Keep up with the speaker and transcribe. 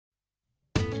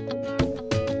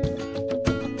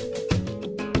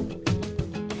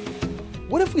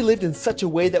What if we lived in such a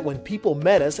way that when people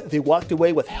met us, they walked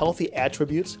away with healthy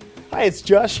attributes? Hi, it's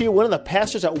Josh here, one of the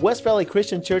pastors at West Valley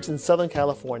Christian Church in Southern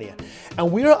California.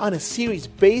 And we are on a series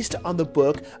based on the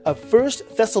book of 1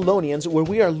 Thessalonians, where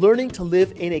we are learning to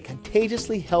live in a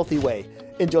contagiously healthy way.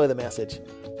 Enjoy the message.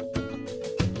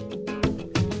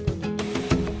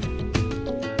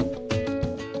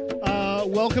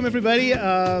 Welcome, everybody.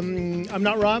 I'm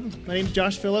not Rob. My name's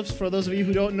Josh Phillips. For those of you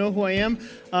who don't know who I am,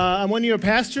 I'm one of your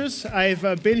pastors.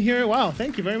 I've been here. Wow,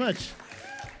 thank you very much.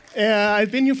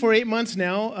 I've been here for 8 months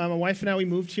now. My wife and I, we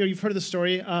moved here. You've heard of the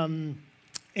story.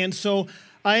 And so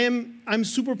I'm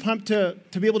super pumped to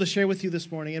be able to share with you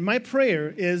this morning. And my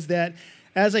prayer is that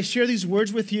as I share these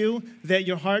words with you, that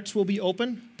your hearts will be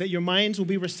open, that your minds will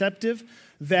be receptive,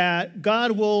 that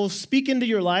God will speak into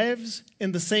your lives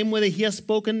in the same way that He has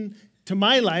spoken to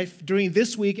my life during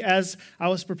this week as I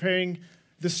was preparing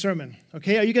this sermon.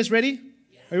 Okay, are you guys ready?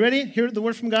 Yeah. Are you ready? Hear the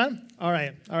word from God? All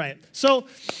right. So,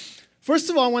 first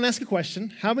of all, I want to ask a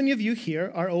question. How many of you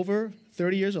here are over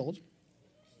 30 years old?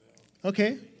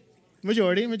 Okay,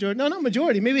 majority. No, not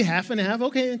majority, maybe half and half.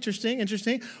 Okay,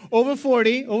 interesting. Over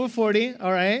 40, all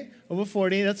right. Over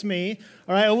 40, that's me.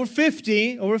 All right, over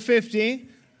 50.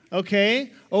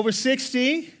 Okay, over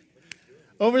 60.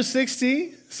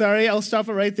 Sorry, I'll stop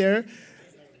it right there,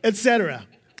 etc.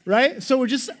 Right? So we're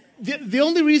just, the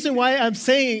only reason why I'm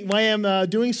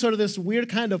doing sort of this weird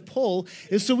kind of poll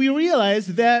is so we realize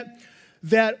that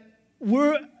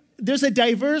there's a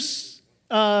diverse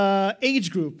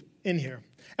age group in here.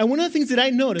 And one of the things that I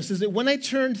noticed is that when I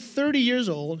turned 30 years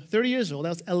old, that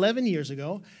was 11 years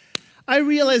ago, I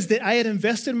realized that I had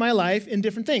invested my life in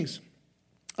different things.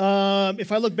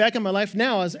 If I look back at my life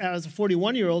now as a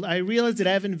 41-year-old, I realize that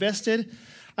I've invested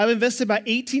about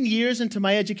 18 years into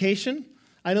my education.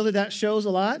 I know that shows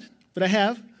a lot, but I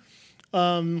have.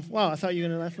 Wow, I thought you were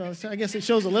going to laugh. I guess it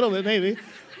shows a little bit, maybe.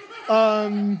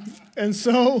 And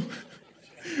so,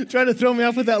 trying to throw me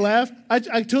off with that laugh, I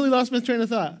totally lost my train of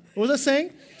thought. What was I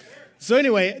saying? So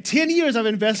anyway, 10 years I've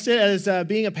invested as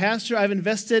being a pastor. I've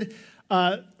invested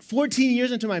 14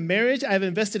 years into my marriage. I've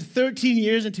invested 13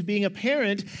 years into being a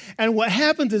parent. And what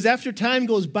happens is after time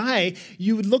goes by,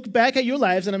 you would look back at your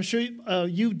lives, and I'm sure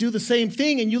you do the same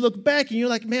thing, and you look back and you're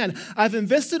like, man, I've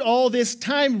invested all this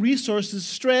time, resources,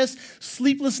 stress,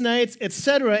 sleepless nights,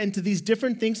 etc. into these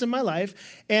different things in my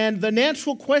life. And the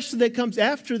natural question that comes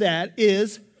after that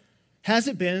is, has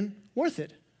it been worth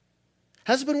it?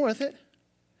 Has it been worth it?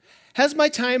 Has my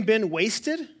time been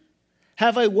wasted?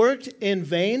 Have I worked in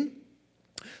vain?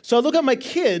 So I look at my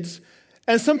kids,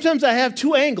 and sometimes I have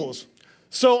two angles.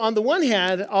 So on the one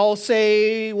hand, I'll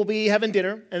say we'll be having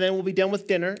dinner, and then we'll be done with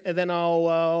dinner, and then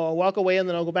I'll walk away, and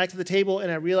then I'll go back to the table,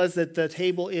 and I realize that the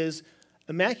table is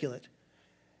immaculate.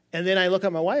 And then I look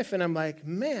at my wife, and I'm like,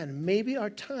 man, maybe our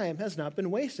time has not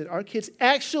been wasted. Our kids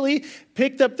actually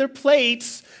picked up their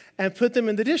plates and put them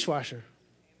in the dishwasher.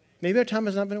 Maybe our time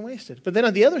has not been wasted. But then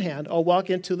on the other hand, I'll walk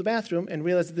into the bathroom and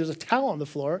realize that there's a towel on the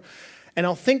floor, and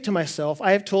I'll think to myself,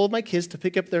 I have told my kids to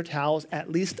pick up their towels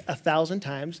at least 1,000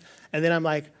 times, and then I'm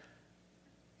like,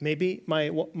 maybe my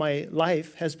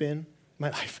life has been,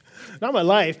 not my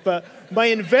life, but my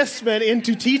investment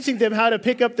into teaching them how to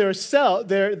pick up their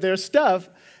stuff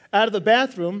out of the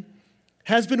bathroom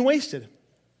has been wasted.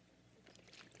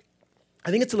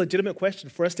 I think it's a legitimate question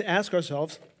for us to ask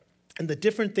ourselves, and the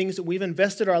different things that we've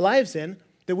invested our lives in,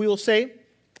 that we will say,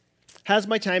 has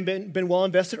my time been well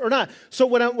invested or not? So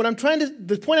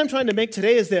the point I'm trying to make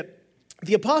today is that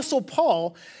the Apostle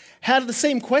Paul had the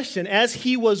same question as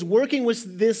he was working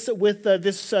with this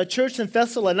church in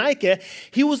Thessalonica.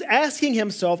 He was asking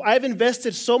himself, I've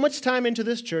invested so much time into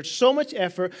this church, so much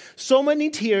effort, so many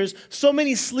tears, so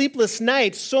many sleepless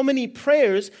nights, so many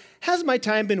prayers. Has my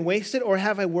time been wasted, or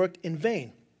have I worked in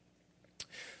vain?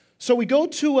 So we go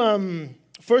to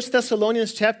 1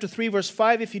 Thessalonians chapter 3, verse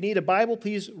 5. If you need a Bible,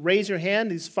 please raise your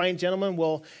hand. These fine gentlemen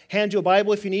will hand you a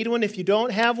Bible if you need one. If you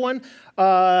don't have one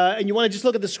and you want to just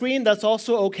look at the screen, that's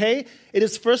also okay. It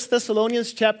is 1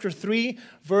 Thessalonians chapter 3,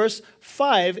 verse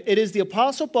 5. It is the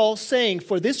Apostle Paul saying,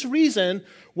 for this reason,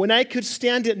 when I could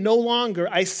stand it no longer,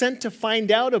 I sent to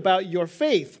find out about your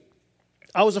faith.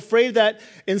 I was afraid that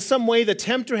in some way the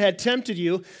tempter had tempted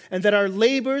you, and that our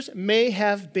labors may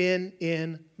have been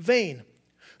in vain.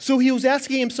 So he was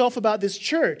asking himself about this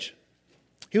church.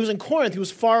 He was in Corinth. He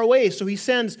was far away. So he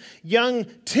sends young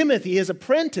Timothy, his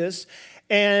apprentice,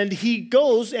 And he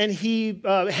goes and he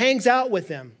hangs out with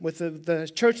them, with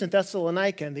the church in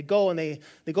Thessalonica. And they go to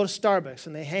Starbucks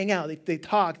and they hang out. They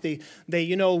talk. They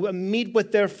meet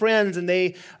with their friends and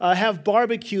they have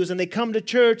barbecues and they come to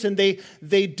church and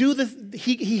they do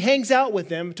he hangs out with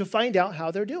them to find out how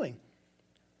they're doing.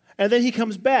 And then he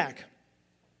comes back.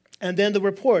 And then the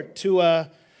report to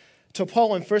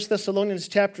Paul in 1 Thessalonians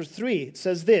chapter 3. It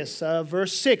says this,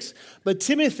 verse 6, "But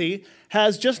Timothy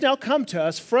has just now come to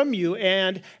us from you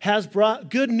and has brought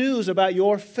good news about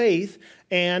your faith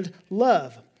and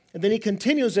love." And then he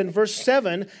continues in verse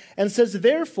 7 and says,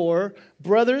 "Therefore,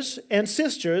 brothers and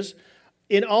sisters,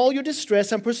 in all your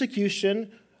distress and persecution,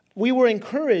 we were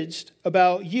encouraged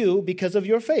about you because of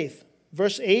your faith."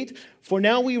 Verse 8, "For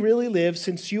now we really live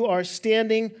since you are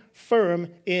standing firm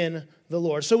in the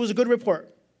Lord." So it was a good report.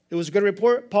 It was a good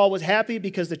report. Paul was happy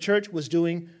because the church was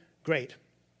doing great.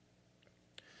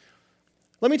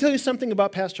 Let me tell you something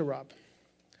about Pastor Rob.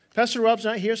 Pastor Rob's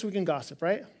not here so we can gossip,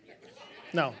 right?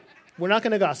 No, we're not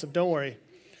going to gossip. Don't worry.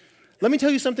 Let me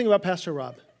tell you something about Pastor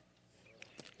Rob.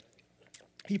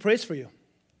 He prays for you.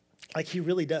 Like he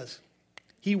really does.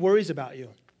 He worries about you.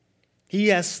 He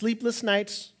has sleepless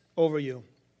nights over you.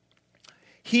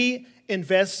 He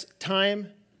invests time.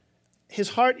 His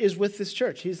heart is with this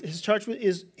church. His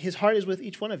heart is with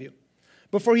each one of you.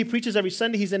 Before he preaches every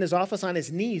Sunday, he's in his office on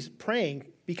his knees praying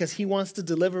because he wants to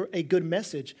deliver a good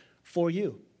message for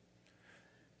you.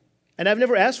 And I've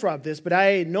never asked Rob this, but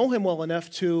I know him well enough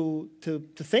to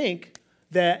think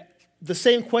that the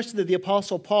same question that the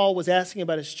Apostle Paul was asking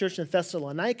about his church in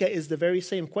Thessalonica is the very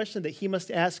same question that he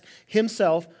must ask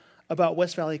himself about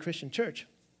West Valley Christian Church.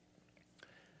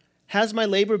 Has my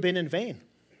labor been in vain?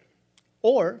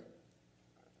 Or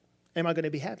am I going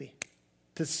to be happy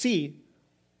to see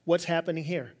what's happening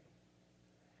here?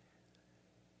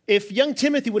 If young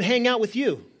Timothy would hang out with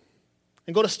you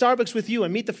and go to Starbucks with you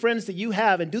and meet the friends that you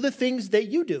have and do the things that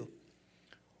you do,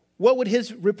 what would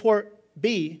his report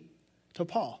be to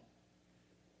Paul?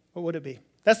 What would it be?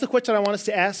 That's the question I want us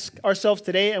to ask ourselves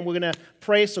today, and we're going to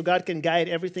pray so God can guide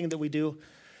everything that we do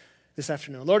this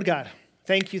afternoon. Lord God,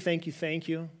 thank you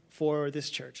for this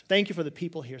church. Thank you for the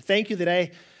people here. Thank you that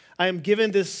I am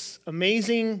given this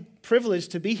amazing privilege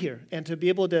to be here and to be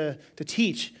able to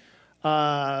teach.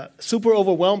 Super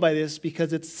overwhelmed by this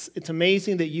because it's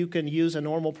amazing that you can use a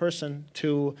normal person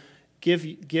to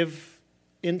give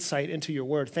insight into your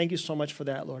word. Thank you so much for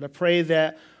that, Lord. I pray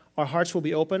that our hearts will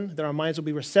be open, that our minds will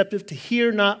be receptive to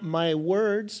hear not my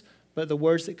words, but the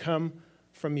words that come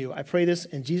from you. I pray this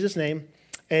in Jesus' name.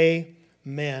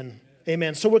 Amen.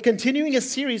 Amen. So we're continuing a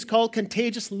series called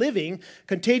Contagious Living,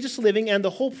 and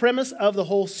the whole premise of the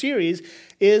whole series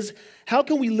is how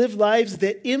can we live lives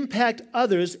that impact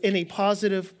others in a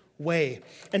positive way?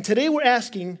 And today we're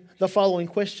asking the following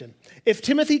question. If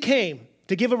Timothy came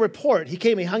to give a report,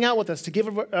 he hung out with us to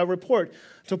give a report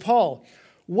to Paul,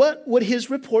 what would his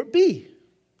report be?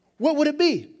 What would it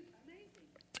be? Amazing.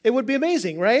 It would be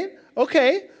amazing, right?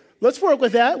 Okay, let's work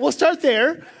with that. We'll start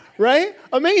there, right?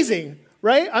 Amazing.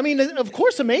 Right? I mean, of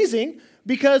course, amazing,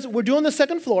 because we're doing the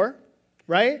second floor,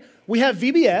 right? We have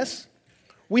VBS,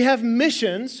 we have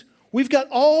missions, we've got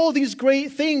all these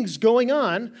great things going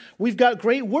on, we've got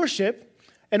great worship,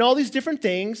 and all these different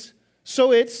things,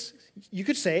 so it's, you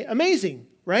could say, amazing,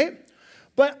 right?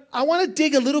 But I want to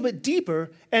dig a little bit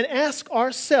deeper and ask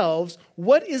ourselves,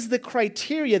 what is the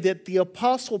criteria that the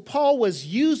Apostle Paul was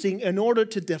using in order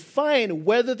to define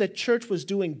whether the church was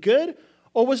doing good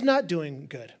or was not doing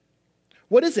good?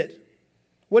 What is it?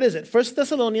 What is it? 1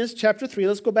 Thessalonians chapter 3,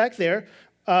 let's go back there.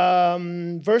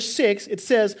 Verse 6, it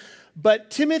says, "But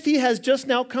Timothy has just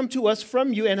now come to us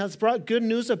from you and has brought good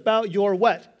news about your"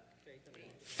 what?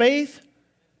 Faith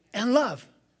and love.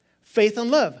 Faith and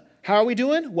love. How are we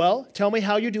doing? Well, tell me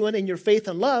how you're doing in your faith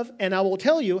and love, and I will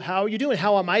tell you how you're doing.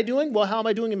 How am I doing? Well, how am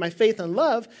I doing in my faith and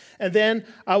love? And then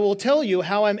I will tell you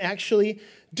how I'm actually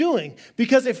doing.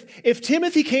 Because if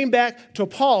Timothy came back to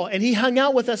Paul and he hung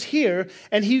out with us here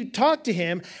and he talked to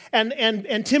him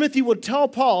and Timothy would tell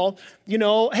Paul, you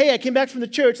know, hey, I came back from the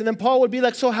church, and then Paul would be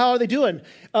like, so how are they doing?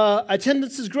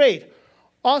 Attendance is great.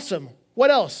 Awesome. What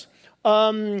else?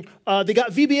 They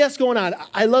got VBS going on.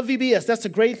 I love VBS. That's a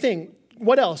great thing.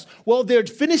 What else? Well, they're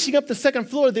finishing up the second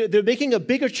floor. They're making a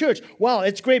bigger church. Wow,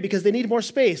 it's great because they need more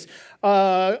space.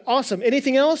 Awesome.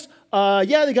 Anything else?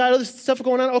 Yeah, they got other stuff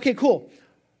going on. Okay, cool.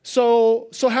 So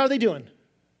how are they doing?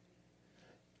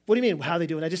 What do you mean, how are they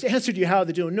doing? I just answered you how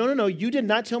they're doing. No. You did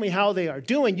not tell me how they are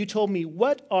doing. You told me,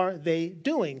 what are they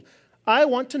doing? I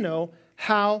want to know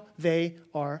how they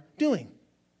are doing.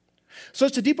 So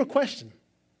it's a deeper question.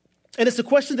 And it's a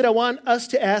question that I want us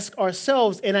to ask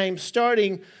ourselves, and I am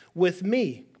starting with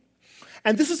me.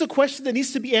 And this is a question that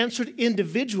needs to be answered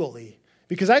individually.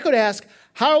 Because I could ask,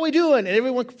 how are we doing? And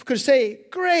everyone could say,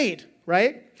 great,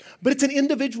 right? But it's an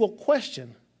individual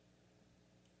question.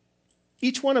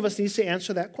 Each one of us needs to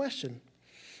answer that question.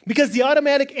 Because the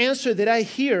automatic answer that I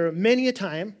hear many a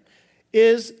time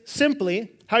is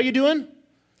simply, how are you doing?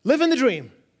 Living the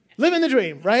dream. Living the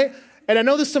dream, right? And I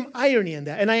know there's some irony in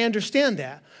that, and I understand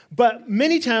that. But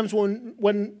many times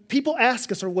when people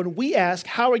ask us, or when we ask,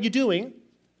 how are you doing?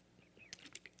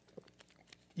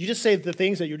 You just say the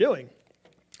things that you're doing.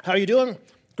 How are you doing?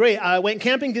 Great. I went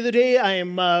camping the other day.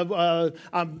 I'm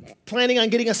planning on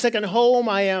getting a second home.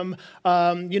 I'm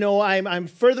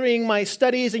furthering my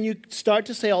studies, and you start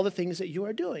to say all the things that you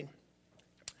are doing.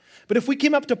 But if we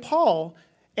came up to Paul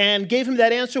and gave him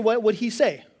that answer, what would he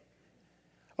say?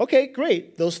 Okay,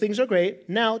 great. Those things are great.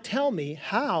 Now tell me,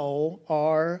 how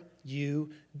are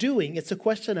you doing? It's a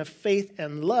question of faith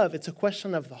and love. It's a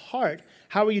question of the heart.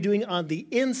 How are you doing on the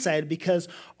inside? Because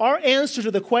our answer to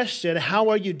the question, how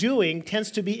are you doing, tends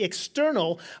to be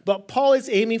external, but Paul is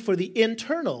aiming for the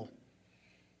internal.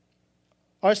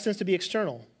 Ours tends to be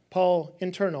external. Paul,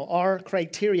 internal. Our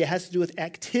criteria has to do with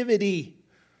activity,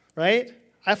 right?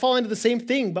 I fall into the same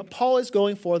thing, but Paul is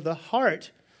going for the heart.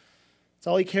 That's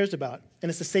all he cares about. And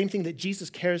it's the same thing that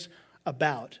Jesus cares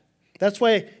about. That's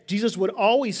why Jesus would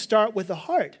always start with the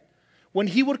heart. When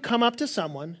he would come up to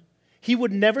someone, he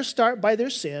would never start by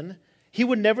their sin. He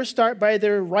would never start by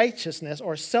their righteousness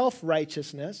or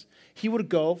self-righteousness. He would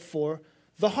go for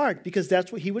the heart because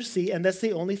that's what he would see, and that's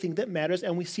the only thing that matters,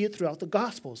 and we see it throughout the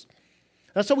Gospels.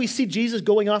 That's why we see Jesus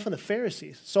going off on the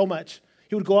Pharisees so much.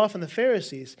 He would go off on the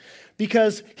Pharisees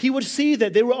because he would see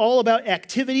that they were all about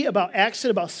activity, about action,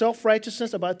 about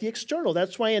self-righteousness, about the external.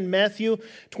 That's why in Matthew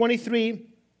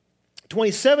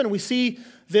 23:27, we see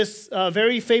this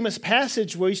very famous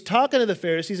passage where he's talking to the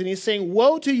Pharisees and he's saying,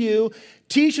 woe to you,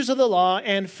 teachers of the law,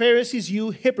 and Pharisees,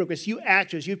 you hypocrites, you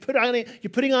actors. You're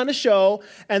putting on a show,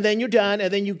 and then you're done,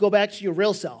 and then you go back to your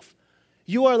real self.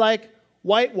 You are like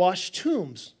whitewashed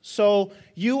tombs. So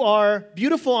you are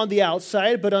beautiful on the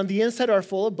outside, but on the inside are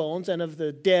full of bones and of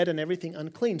the dead and everything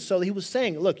unclean. So he was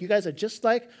saying, look, you guys are just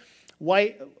like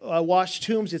whitewashed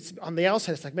tombs. It's on the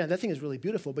outside. It's like, man, that thing is really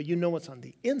beautiful, but you know what's on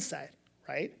the inside,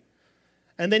 right?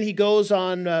 And then he goes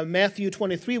on Matthew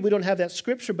 23. We don't have that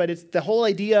scripture, but it's the whole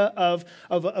idea of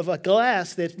a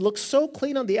glass that looks so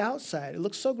clean on the outside. It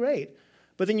looks so great.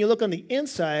 But then you look on the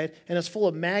inside, and it's full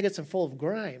of maggots and full of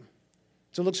grime.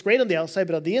 So it looks great on the outside,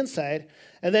 but on the inside.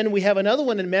 And then we have another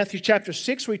one in Matthew chapter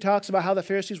 6 where he talks about how the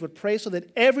Pharisees would pray so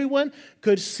that everyone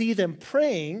could see them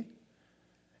praying.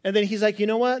 And then he's like, you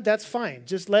know what? That's fine.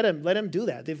 Just let them do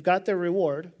that. They've got their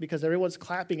reward because everyone's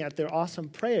clapping at their awesome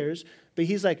prayers. But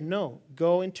he's like, no,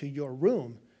 go into your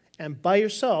room. And by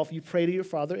yourself, you pray to your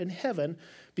Father in heaven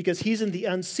because he's in the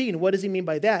unseen. What does he mean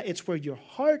by that? It's where your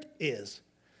heart is.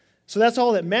 So that's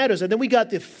all that matters. And then we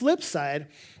got the flip side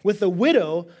with the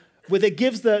widow, where it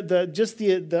gives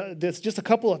just a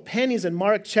couple of pennies in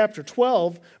Mark chapter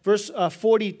 12, verse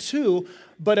 42.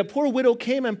 But a poor widow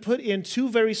came and put in 2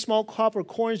 very small copper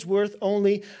coins worth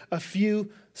only a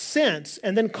few cents.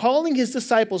 And then calling his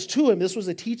disciples to him, this was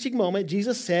a teaching moment,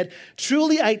 Jesus said,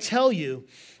 truly I tell you,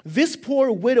 this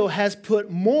poor widow has put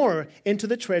more into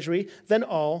the treasury than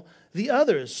all the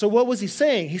others. So what was he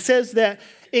saying? He says that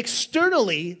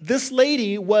externally, this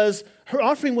lady her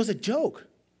offering was a joke.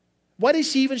 Why did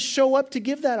she even show up to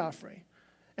give that offering?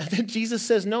 And then Jesus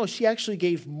says, no, she actually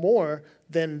gave more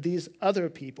than these other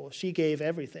people. She gave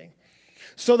everything.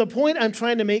 So the point I'm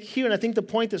trying to make here, and I think the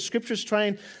point that Scripture is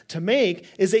trying to make,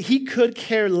 is that he could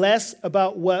care less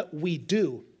about what we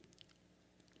do.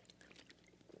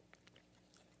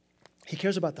 He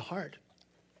cares about the heart.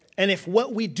 And if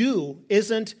what we do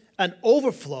isn't an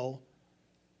overflow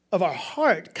of our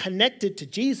heart connected to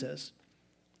Jesus,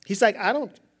 he's like, I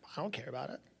don't care about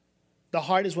it. The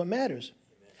heart is what matters.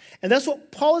 And that's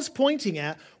what Paul is pointing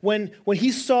at when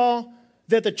he saw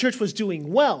that the church was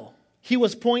doing well. He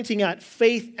was pointing at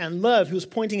faith and love. He was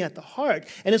pointing at the heart.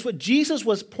 And it's what Jesus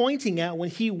was pointing at when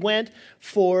he went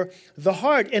for the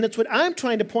heart. And it's what I'm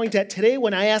trying to point at today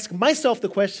when I ask myself the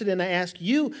question and I ask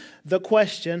you the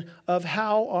question of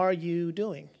how are you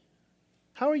doing?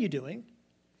 How are you doing?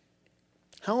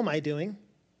 How am I doing?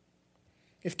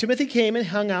 If Timothy came and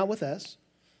hung out with us,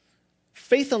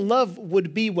 faith and love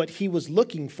would be what he was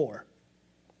looking for.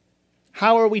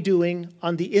 How are we doing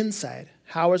on the inside?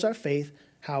 How is our faith?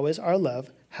 How is our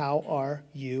love? How are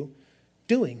you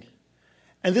doing?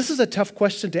 And this is a tough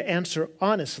question to answer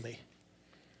honestly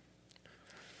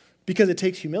because it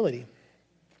takes humility.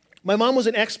 My mom was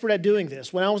an expert at doing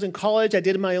this. When I was in college, I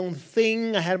did my own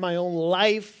thing. I had my own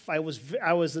life. I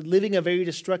was living a very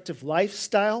destructive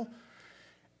lifestyle.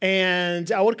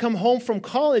 And I would come home from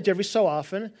college every so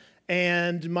often,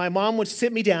 and my mom would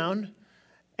sit me down,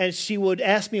 and she would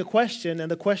ask me a question, and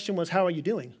the question was, "How are you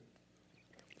doing?"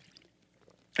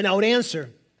 And I would answer.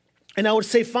 And I would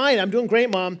say, "Fine, I'm doing great,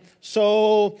 Mom.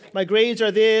 So my grades are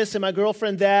this, and my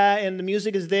girlfriend that, and the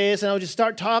music is this." And I would just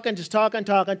start talking, because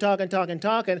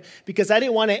I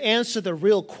didn't want to answer the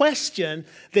real question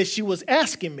that she was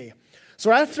asking me.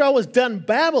 So after I was done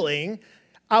babbling,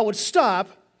 I would stop,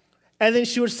 and then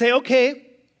she would say, "Okay,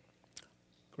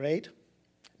 great.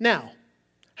 Now,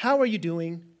 how are you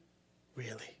doing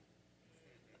really?"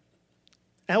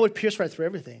 And I would pierce right through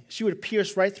everything. She would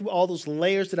pierce right through all those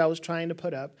layers that I was trying to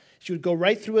put up. She would go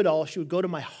right through it all. She would go to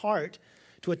my heart,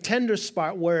 to a tender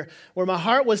spot where my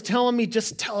heart was telling me,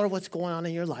 just tell her what's going on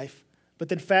in your life. But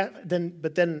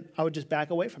then I would just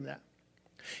back away from that.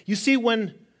 You see,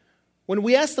 when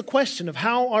we ask the question of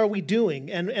how are we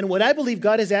doing, and what I believe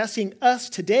God is asking us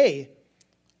today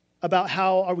about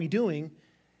how are we doing,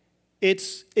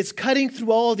 it's cutting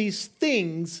through all these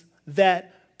things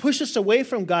that push us away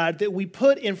from God, that we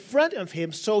put in front of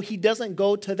him so he doesn't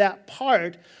go to that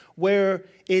part where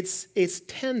it's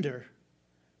tender.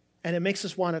 And it makes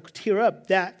us want to tear up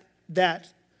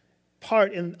that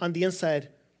part on the inside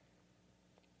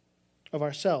of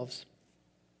ourselves.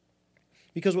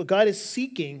 Because what God is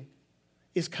seeking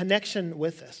is connection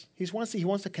with us. He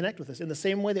wants to connect with us. In the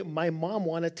same way that my mom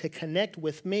wanted to connect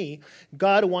with me,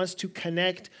 God wants to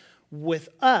connect with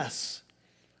us.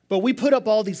 But we put up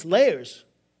all these layers.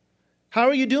 How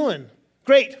are you doing?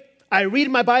 Great. I read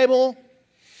my Bible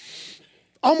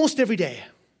almost every day.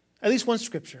 At least one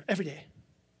scripture every day.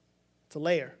 It's a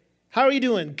layer. How are you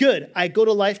doing? Good. I go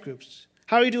to life groups.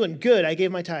 How are you doing? Good. I gave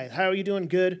my tithe. How are you doing?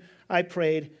 Good. I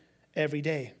prayed every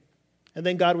day. And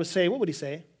then God would say, what would he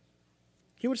say?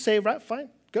 He would say, right, fine,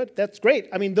 good, that's great.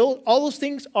 I mean, all those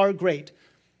things are great.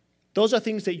 Those are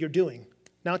things that you're doing.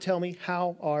 Now tell me,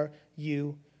 how are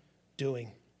you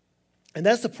doing? And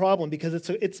that's the problem, because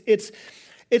it's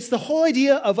the whole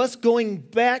idea of us going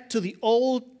back to the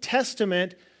Old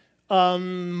Testament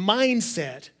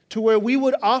mindset, to where we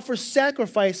would offer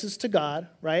sacrifices to God,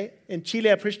 right? In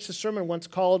Chile, I preached a sermon once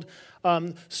called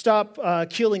Stop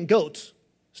Killing Goats.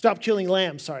 Stop killing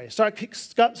lambs, sorry. Stop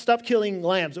killing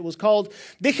lambs. It was called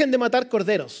Dejen de matar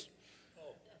corderos,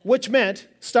 which meant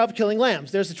stop killing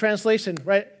lambs. There's the translation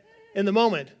right in the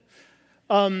moment.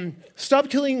 Stop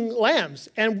killing lambs.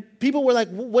 And people were like,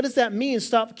 what does that mean,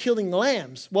 stop killing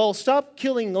lambs? Well, stop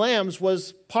killing lambs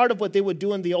was part of what they would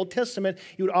do in the Old Testament.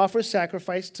 You would offer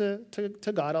sacrifice to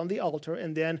God on the altar,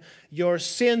 and then your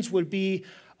sins would be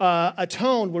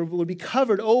atoned, would be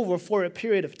covered over for a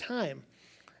period of time.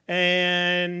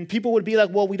 And people would be like,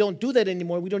 well, we don't do that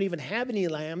anymore. We don't even have any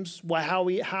lambs.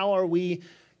 How are we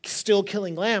still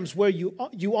killing lambs? Where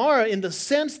you are, in the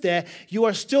sense that you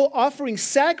are still offering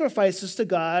sacrifices to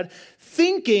God,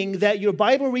 thinking that your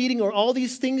Bible reading or all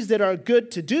these things that are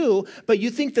good to do, but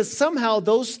you think that somehow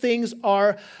those things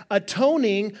are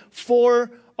atoning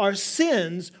for our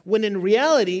sins, when in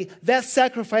reality, that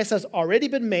sacrifice has already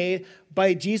been made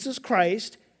by Jesus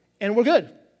Christ, and we're good.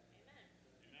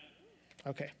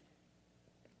 Okay.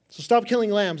 So stop killing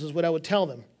lambs is what I would tell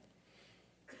them.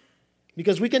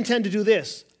 Because we can tend to do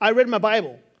this. I read my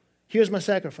Bible. Here's my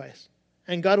sacrifice.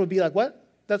 And God would be like, what?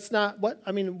 That's not what?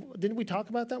 I mean, didn't we talk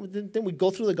about that? Didn't we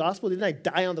go through the gospel? Didn't I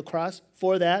die on the cross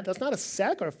for that? That's not a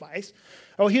sacrifice.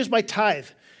 Oh, here's my tithe.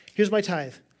 Here's my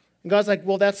tithe. And God's like,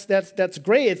 well, that's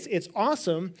great. It's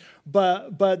awesome.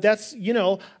 But that's,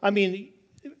 I mean,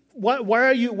 why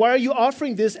are you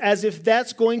offering this as if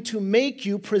that's going to make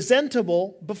you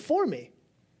presentable before me?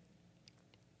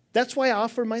 That's why I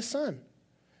offer my son.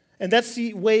 And that's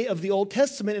the way of the Old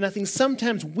Testament, and I think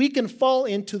sometimes we can fall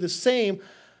into the same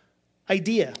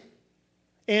idea.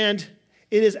 And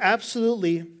it is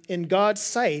absolutely, in God's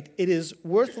sight, it is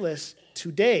worthless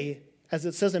today, as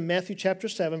it says in Matthew chapter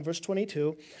 7, verse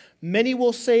 22. Many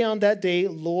will say on that day,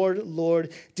 Lord,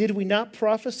 Lord, did we not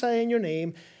prophesy in your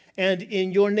name, and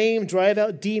in your name drive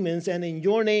out demons, and in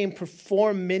your name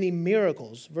perform many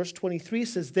miracles? Verse 23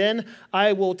 says, then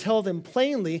I will tell them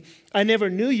plainly, I never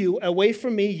knew you. Away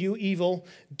from me, you evil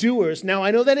doers. Now,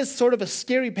 I know that is sort of a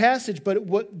scary passage,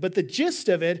 but the gist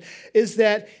of it is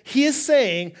that he is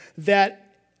saying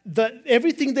that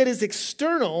everything that is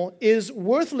external is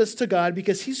worthless to God,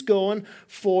 because he's going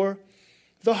for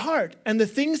the heart. And the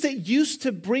things that used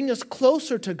to bring us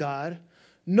closer to God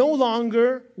no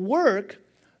longer work,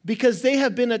 because they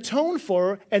have been atoned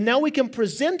for, and now we can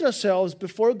present ourselves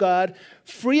before God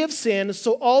free of sin,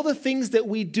 so all the things that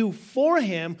we do for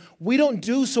Him, we don't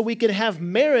do so we can have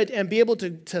merit and be able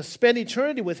to spend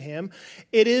eternity with Him.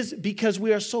 It is because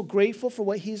we are so grateful for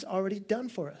what He's already done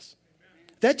for us.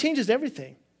 That changes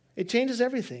everything. It changes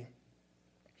everything.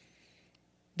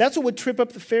 That's what would trip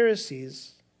up the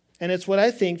Pharisees, and it's what I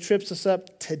think trips us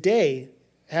up today.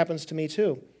 It happens to me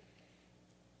too.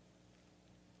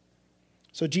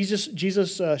 So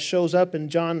Jesus shows up in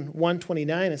John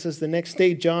 1:29. It says, the next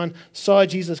day John saw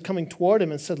Jesus coming toward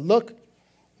him and said, "Look,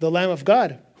 the Lamb of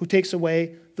God who takes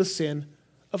away the sin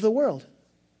of the world."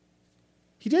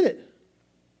 He did it.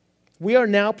 We are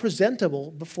now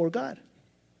presentable before God.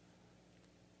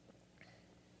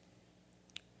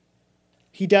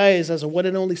 He dies as a one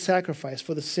and only sacrifice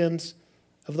for the sins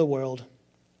of the world.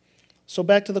 So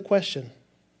back to the question.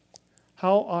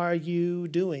 How are you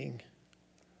doing?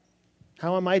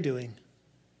 How am I doing?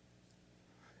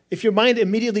 If your mind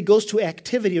immediately goes to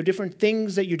activity or different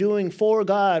things that you're doing for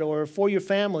God or for your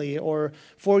family or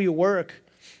for your work,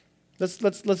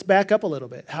 let's back up a little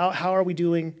bit. How are we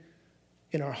doing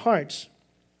in our hearts?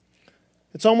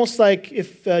 It's almost like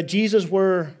if Jesus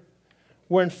were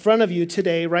in front of you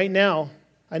today, right now.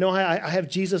 I know I have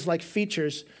Jesus-like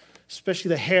features, especially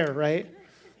the hair, right?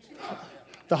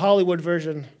 The Hollywood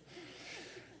version.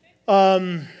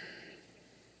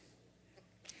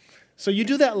 So you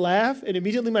do that laugh, and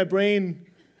immediately my brain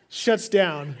shuts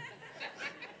down.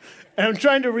 And I'm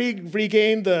trying to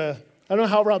regain I don't know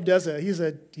how Rob does it. He's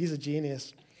a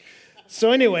genius.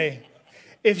 So anyway,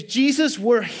 if Jesus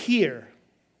were here,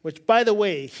 which, by the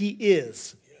way, He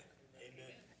is,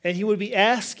 and He would be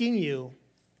asking you,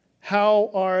 how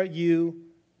are you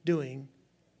doing?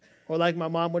 Or like my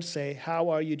mom would say, how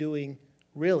are you doing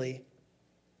really?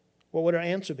 What would our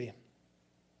answer be?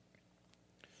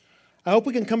 I hope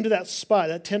we can come to that spot,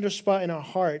 that tender spot in our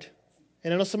heart.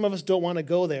 And I know some of us don't want to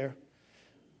go there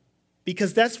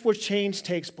because that's where change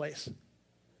takes place.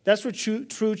 That's where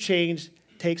true change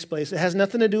takes place. It has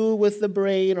nothing to do with the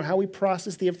brain or how we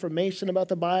process the information about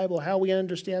the Bible, how we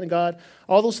understand God.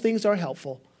 All those things are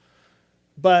helpful.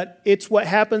 But it's what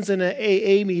happens in an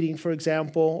AA meeting, for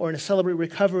example, or in a Celebrate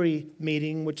Recovery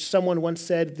meeting, which someone once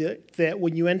said that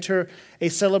when you enter a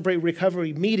Celebrate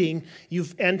Recovery meeting,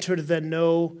 you've entered the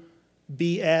no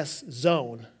BS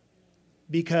zone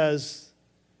because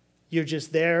you're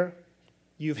just there,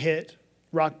 you've hit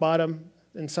rock bottom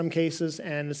in some cases,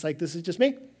 and it's like, this is just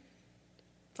me.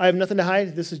 I have nothing to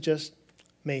hide. This is just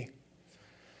me.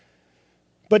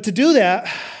 But to do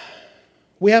that,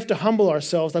 we have to humble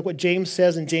ourselves, like what James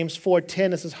says in James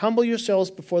 4:10. It says, humble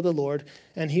yourselves before the Lord,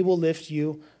 and He will lift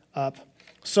you up.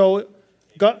 So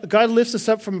God lifts us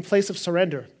up from a place of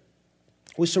surrender.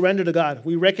 We surrender to God.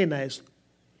 We recognize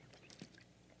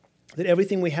that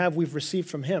everything we have, we've received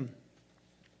from Him,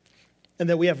 and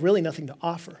that we have really nothing to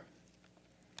offer.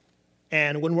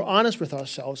 And when we're honest with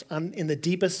ourselves, in the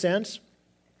deepest sense,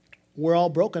 we're all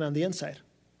broken on the inside,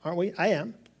 aren't we? I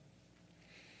am.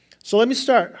 So let me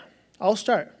start. I'll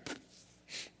start.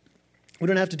 We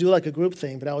don't have to do like a group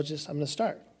thing, but I'm going to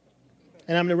start.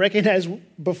 And I'm going to recognize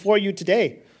before you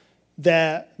today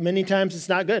that many times it's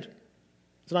not good.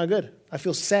 It's not good. I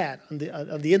feel sad on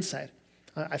the inside.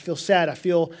 I feel sad. I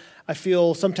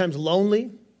feel sometimes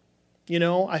lonely.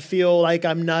 I feel like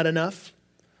I'm not enough.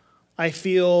 I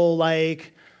feel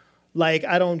like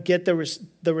I don't get the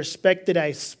respect that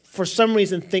I, for some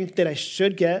reason, think that I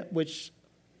should get, which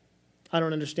I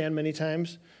don't understand many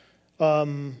times.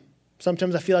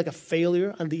 Sometimes I feel like a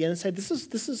failure on the inside. This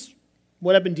is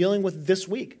what I've been dealing with this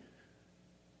week,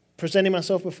 presenting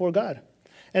myself before God.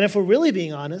 And if we're really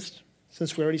being honest,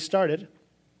 since we already started,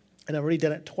 and I've already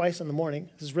done it twice in the morning,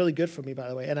 this is really good for me, by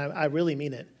the way, and I really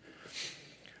mean it.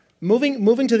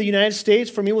 Moving to the United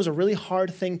States for me was a really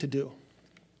hard thing to do.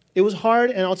 It was hard,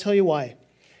 and I'll tell you why.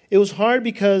 It was hard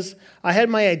because I had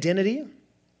my identity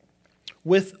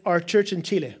with our church in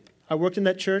Chile. I worked in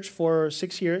that church for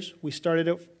 6 years. We started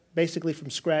it basically from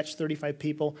scratch, 35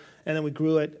 people, and then we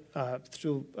grew it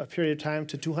through a period of time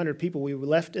to 200 people. We were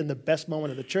left in the best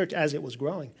moment of the church as it was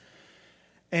growing.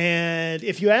 And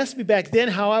if you asked me back then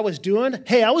how I was doing,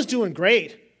 hey, I was doing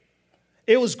great.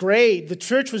 It was great. The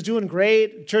church was doing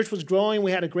great. The church was growing.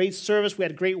 We had a great service. We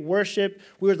had great worship.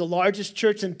 We were the largest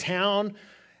church in town.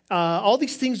 All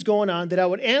these things going on that I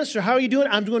would answer, how are you doing?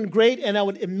 I'm doing great. And I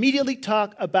would immediately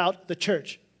talk about the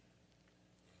church.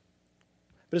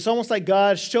 But it's almost like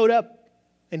God showed up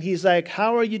and He's like,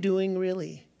 how are you doing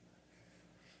really?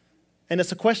 And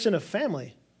it's a question of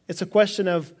family. It's a question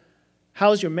of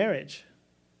how's your marriage?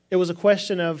 It was a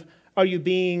question of, are you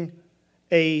being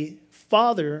a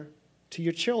father to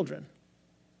your children?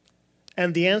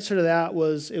 And the answer to that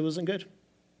was, it wasn't good.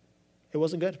 It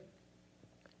wasn't good.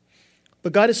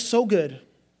 But God is so good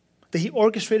that he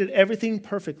orchestrated everything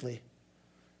perfectly.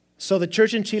 So the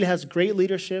church in Chile has great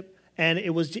leadership, and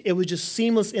it was just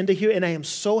seamless into here, and I am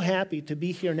so happy to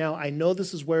be here now. I know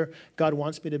this is where God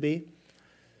wants me to be.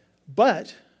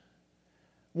 But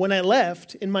when I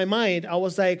left, in my mind, I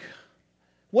was like,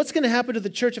 what's going to happen to the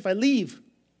church if I leave?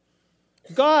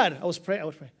 God, I would pray.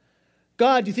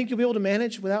 God, do you think you'll be able to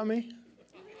manage without me?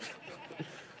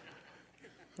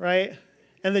 Right?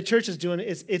 And the church is doing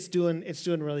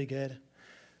really good.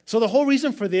 So the whole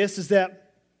reason for this is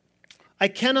that I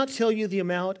cannot tell you the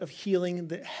amount of healing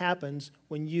that happens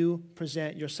when you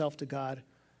present yourself to God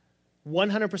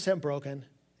 100% broken, and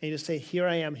you just say, here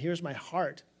I am, here's my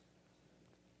heart.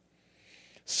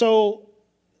 So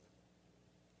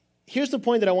here's the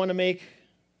point that I want to make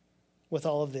with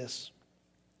all of this,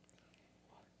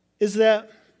 is that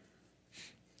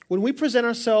when we present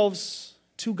ourselves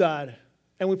to God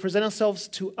and we present ourselves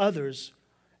to others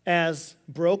as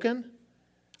broken,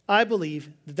 I believe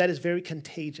that that is very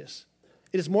contagious.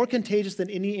 It is more contagious than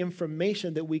any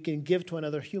information that we can give to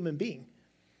another human being.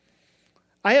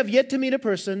 I have yet to meet a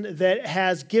person that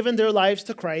has given their lives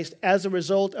to Christ as a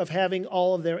result of having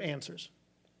all of their answers.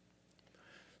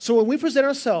 So when we present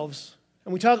ourselves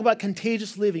and we talk about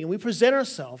contagious living and we present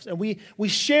ourselves and we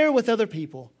share with other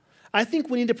people, I think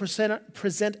we need to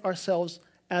present ourselves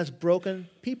as broken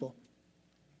people.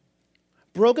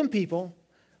 Broken people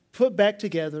put back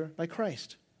together by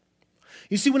Christ.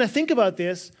 You see, when I think about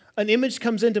this, an image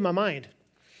comes into my mind.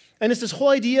 And it's this whole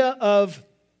idea of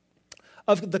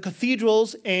the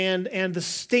cathedrals and the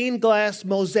stained glass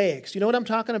mosaics. You know what I'm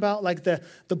talking about? Like the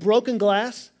broken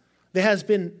glass that has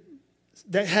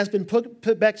been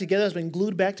put back together, has been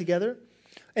glued back together.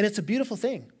 And it's a beautiful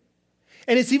thing.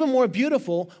 And it's even more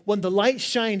beautiful when the light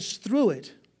shines through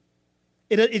it.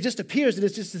 It just appears that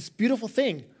it's just this beautiful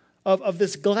thing of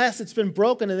this glass that's been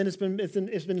broken and then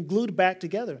it's been glued back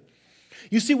together.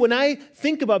 You see, when I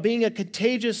think about being a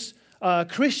contagious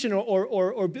Christian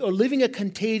or living a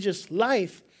contagious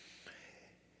life,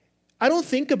 I don't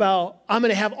think about, I'm going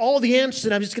to have all the answers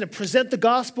and I'm just going to present the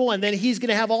gospel and then he's going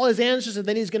to have all his answers and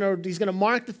then he's going to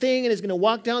mark the thing and he's going to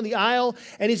walk down the aisle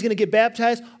and he's going to get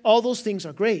baptized. All those things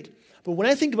are great. But when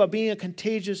I think about being a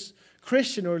contagious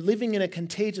Christian or living in a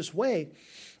contagious way,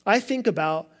 I think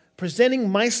about presenting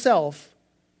myself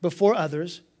before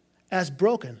others as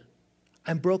broken.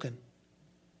 I'm broken.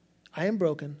 I am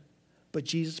broken, but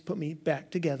Jesus put me back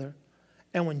together.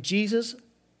 And when the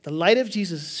light of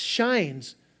Jesus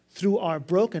shines through our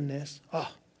brokenness,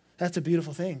 that's a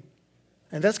beautiful thing.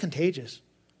 And that's contagious.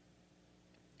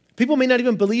 People may not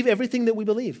even believe everything that we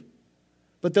believe,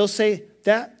 but they'll say,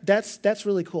 that's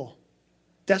really cool.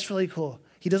 That's really cool.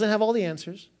 He doesn't have all the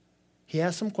answers. He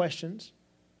has some questions,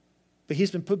 but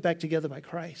he's been put back together by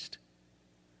Christ.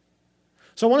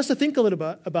 So I want us to think a little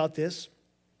bit about this.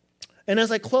 And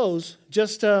as I close,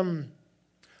 I'm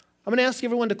going to ask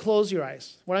everyone to close your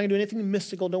eyes. We're not going to do anything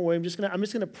mystical, don't worry. I'm just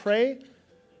going to pray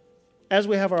as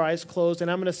we have our eyes closed, and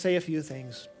I'm going to say a few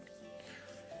things.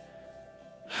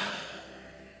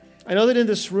 I know that in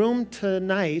this room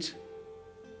tonight,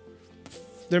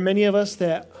 there are many of us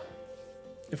that,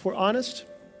 if we're honest,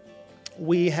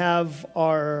 we have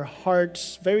our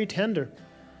hearts very tender,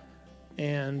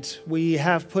 and we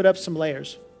have put up some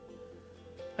layers.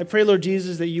 I pray, Lord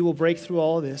Jesus, that you will break through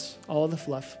all of this, all of the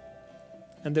fluff,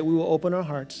 and that we will open our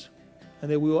hearts, and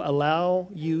that we will allow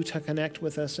you to connect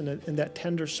with us in that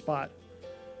tender spot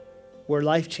where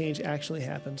life change actually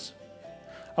happens.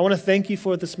 I want to thank you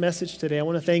for this message today. I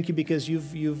want to thank you because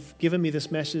you've given me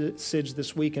this message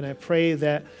this week, and I pray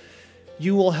that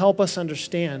you will help us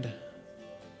understand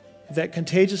that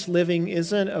contagious living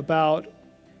isn't about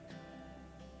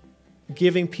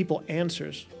giving people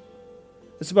answers.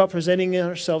 It's about presenting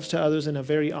ourselves to others in a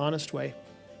very honest way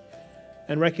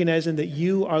and recognizing that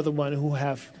you are the one who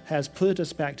has put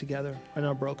us back together in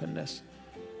our brokenness,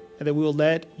 and that we will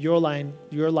let your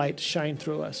light shine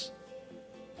through us.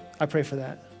 I pray for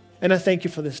that. And I thank you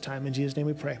for this time. In Jesus' name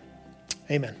we pray.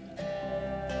 Amen.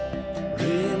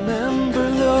 Remember,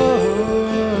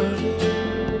 Lord.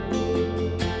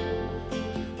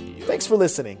 Thanks for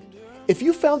listening. If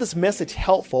you found this message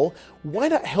helpful, why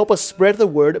not help us spread the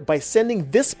word by sending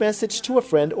this message to a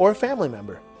friend or a family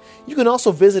member? You can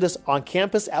also visit us on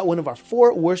campus at one of our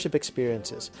 4 worship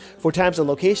experiences. For times and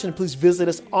location, please visit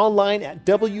us online at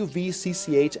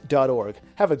wvcch.org.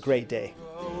 Have a great day.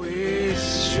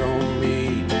 Always show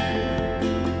me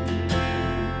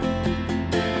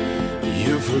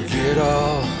you forget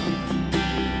all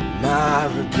my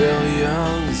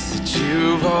rebellions that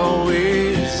you've always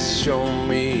show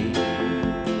me.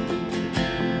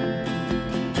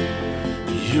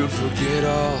 You'll forget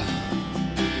all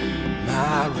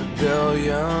my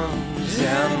rebellions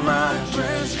and my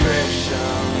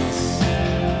transgressions.